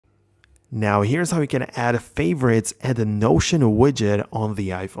Now, here's how you can add favorites and the Notion widget on the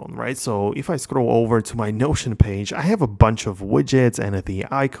iPhone, right? So if I scroll over to my Notion page, I have a bunch of widgets and the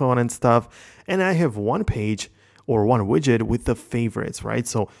icon and stuff, and I have one page or one widget with the favorites, right?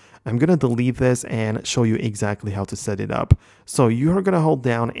 So I'm gonna delete this and show you exactly how to set it up. So you're gonna hold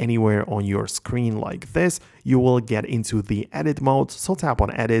down anywhere on your screen like this. You will get into the edit mode. So tap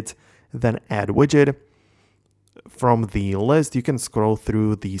on edit, then add widget. From the list, you can scroll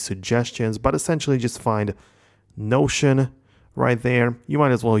through the suggestions, but essentially just find Notion right there. You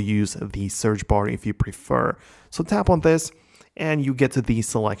might as well use the search bar if you prefer. So tap on this and you get to the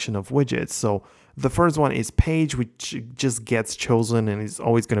selection of widgets. So the first one is page, which just gets chosen and is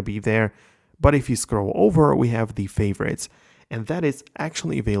always going to be there. But if you scroll over, we have the favorites, and that is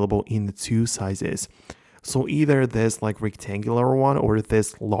actually available in two sizes. So either this like rectangular one or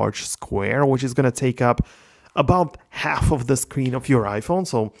this large square, which is going to take up about half of the screen of your iPhone,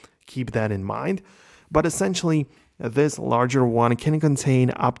 so keep that in mind. But essentially, this larger one can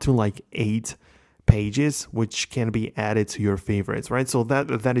contain up to like 8 pages, which can be added to your favorites, right? So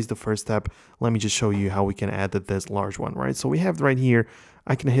that is the first step. Let me just show you how we can add this large one, right? So we have right here,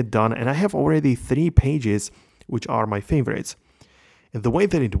 I can hit done, and I have already 3 pages, which are my favorites. And the way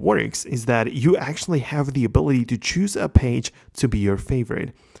that it works is that you actually have the ability to choose a page to be your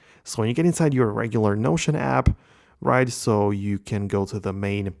favorite. So when you get inside your regular Notion app, right, so you can go to the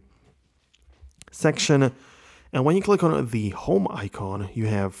main section, and when you click on the home icon, you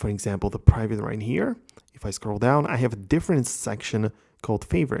have, for example, the private right here. If I scroll down, I have a different section called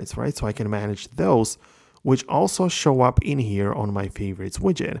favorites, right? So I can manage those, which also show up in here on my favorites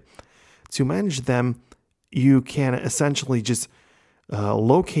widget. To manage them, you can essentially just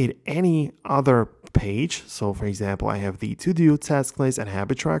locate any other page. So for example, I have the to-do, task list, and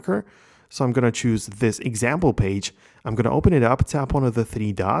habit tracker. So I'm going to choose this example page. I'm going to open it up, tap on the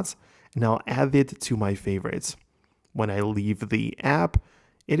 3 dots, and I'll add it to my favorites. When I leave the app,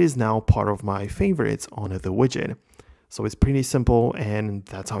 it is now part of my favorites on the widget. So it's pretty simple, and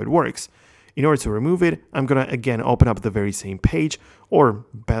that's how it works. In order to remove it, I'm going to again open up the very same page, or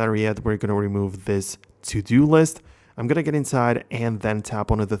better yet, we're going to remove this to-do list. I'm going to get inside and then tap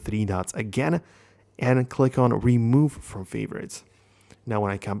on the 3 dots again and click on remove from favorites. Now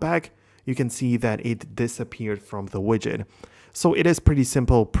when I come back, you can see that it disappeared from the widget. So it is pretty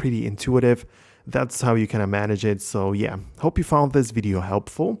simple, pretty intuitive. That's how you kind of manage it. So yeah, hope you found this video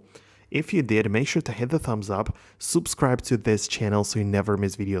helpful. If you did, make sure to hit the thumbs up, subscribe to this channel so you never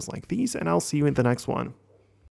miss videos like these, and I'll see you in the next one.